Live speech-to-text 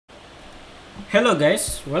Hello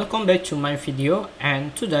guys, welcome back to my video,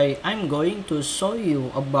 and today I'm going to show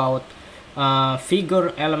you about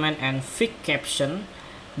figure element and fig caption.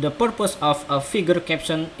 The purpose of a figure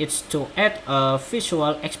caption is to add a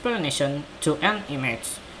visual explanation to an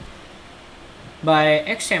image. By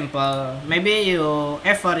example, maybe you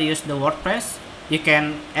ever use the WordPress, you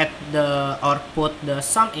can add or put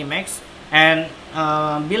some image, and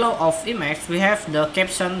below of image we have the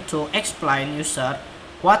caption to explain user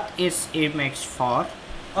what is image for.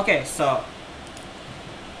 Okay, so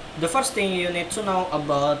the first thing you need to know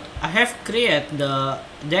about, I have created the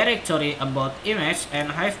directory about image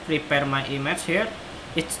and I have prepared my image here.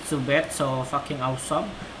 It's too bad, so fucking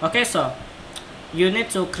awesome. Okay, so you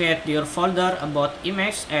need to create your folder about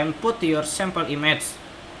image and put your sample image.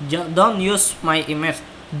 Don't use my image,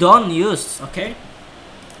 don't use. Okay,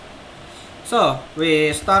 so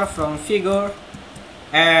we start from figure,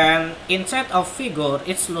 and inside of figure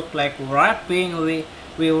it's look like wrapping.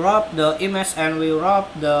 We wrap the image and we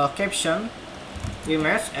wrap the caption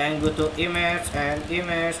image, and go to image and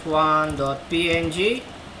image1.png,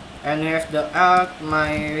 and we have the add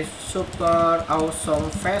my super awesome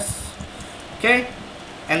face. Okay,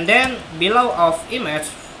 and then below of image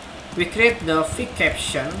we create the fig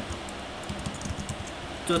caption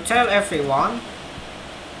to tell everyone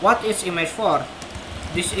what is image for.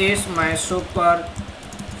 This is my super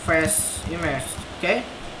face image. Okay,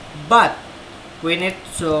 but we need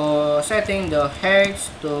to setting the height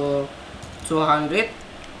to 200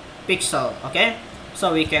 pixel. Okay,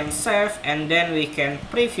 so we can save and then we can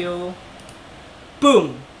preview.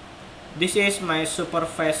 Boom, this is my super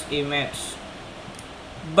face image.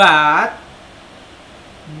 But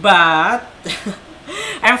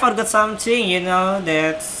I forgot something, you know,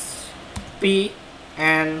 that's P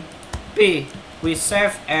and P. We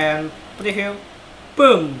save and preview.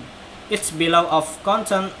 Boom, it's below of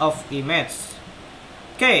content of image.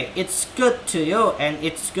 Okay, it's good to you and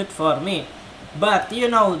it's good for me, but you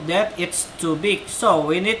know that it's too big, so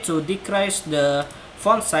we need to decrease the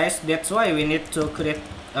font size. That's why we need to create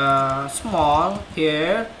small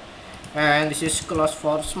here, and this is close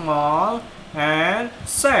for small, and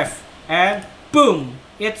save, and boom,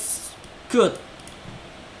 it's good.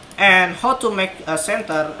 And how to make a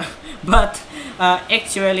center but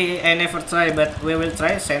actually I never try, but we will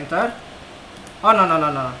try center. Oh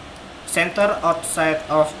no, center outside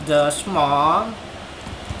of the small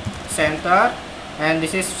center, and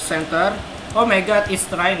this is center. Oh my god, it's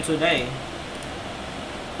trying today.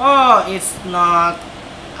 Oh, it's not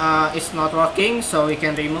working, so we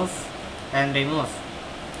can remove and remove.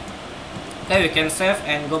 Okay, we can save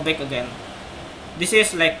and go back again. This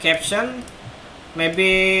is like caption.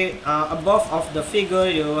 Maybe above of the figure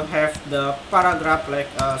you have the paragraph like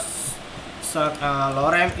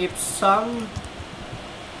lorem ipsum,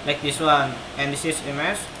 like this one, and this is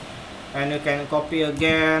image, and you can copy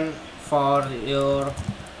again for your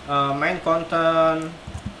main content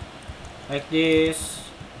like this.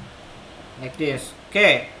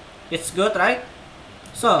 Okay, it's good, right?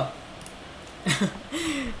 So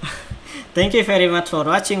thank you very much for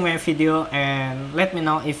watching my video, and let me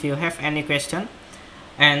know if you have any question,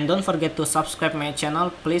 and don't forget to subscribe my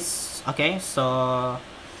channel, please. Okay, so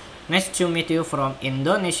nice to meet you from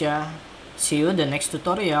Indonesia. See you the next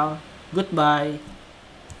tutorial. Goodbye.